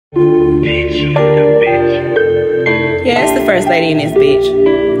Yeah, it's the first lady in this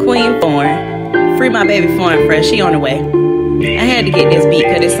bitch. Queen Foreign. Free my baby Foreign fresh. She on the way. I had to get this beat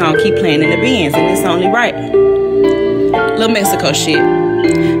because this song keep playing in the bins and it's only right. Little Mexico shit.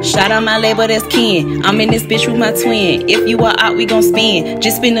 Shout out my label, that's Ken. I'm in this bitch with my twin. If you are out, we gon' spin.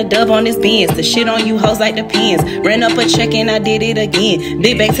 Just spin the dub on this Benz. The shit on you hoes like the pins. Ran up a check and I did it again.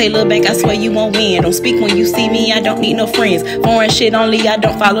 Big bank, take little bank, I swear you won't win. Don't speak when you see me, I don't need no friends. Foreign shit only, I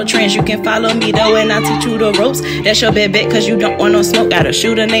don't follow trends. You can follow me though and I teach you the ropes. That's your bet cause you don't want no smoke. Got a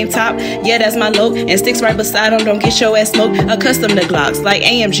shooter named Top, yeah that's my low. And sticks right beside him, don't get your ass smoked. Accustomed to Glocks, like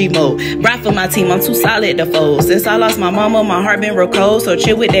AMG mode. Ride for my team, I'm too solid to fold. Since I lost my mama, my heart been real cold. So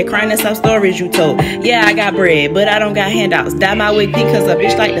chill with that crying and stop stories you told. Yeah, I got bread, but I don't got handouts. Dye my wig pink cause a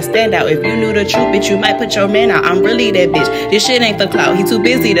bitch like to stand out. If you knew the truth, bitch, you might put your man out. I'm really that bitch. This shit ain't for clout. He too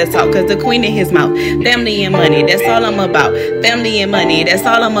busy to talk cause the queen in his mouth. Family and money, that's all I'm about. Family and money, that's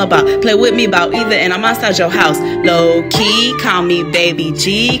all I'm about. Play with me about either and I'm outside your house. Low key, call me Baby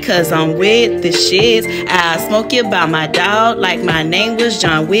G cause I'm with the shits. I smoke you by my dog like my name was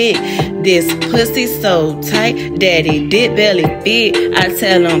John Wick. This pussy so tight that it did barely fit. I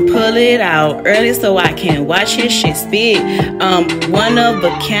tell him pull it out early so I can watch his shit spit. One of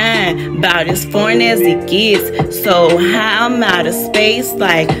a kind, about as foreign as it gets. So high I'm out of space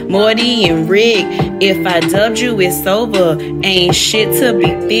like Morty and Rick. If I dubbed you, it's over. Ain't shit to be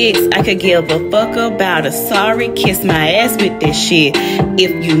fixed. I could give a fuck about a sorry. Kiss my ass with this shit.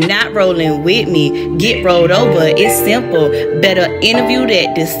 If you not rolling with me, get rolled over. It's simple. Better interview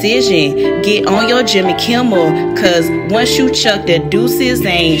that decision. Get on your Jimmy Kimmel. Cause once you chuck the deuces,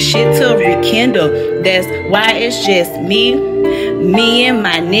 ain't shit to rekindle. That's why it's just me and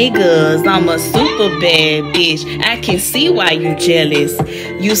my niggas. I'm a super bad bitch. I can see why you jealous.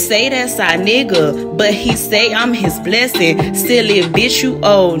 You say that's our nigga, but he say I'm his blessing. Silly bitch, you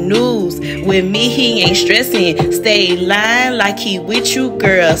old news. With me, he ain't stressing. Stay lying like he with you,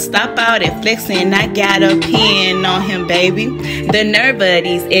 girl. Stop out and flexing. I got a pin on him, baby. The nerve of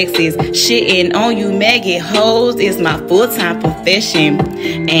these exes shitting on you maggot hoes is my full-time profession.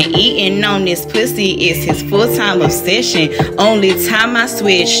 And eating on this pussy is his full-time obsession. Only time I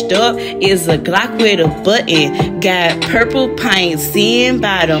switched up is a Glock with a button. Got purple paint seen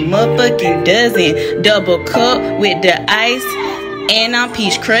by the motherfucking dozen. Double cup with the ice and I'm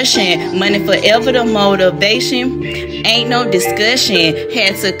peach crushing. Money forever the motivation. Ain't no discussion.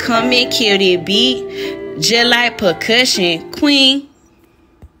 Had to come and kill the beat just like percussion. Queen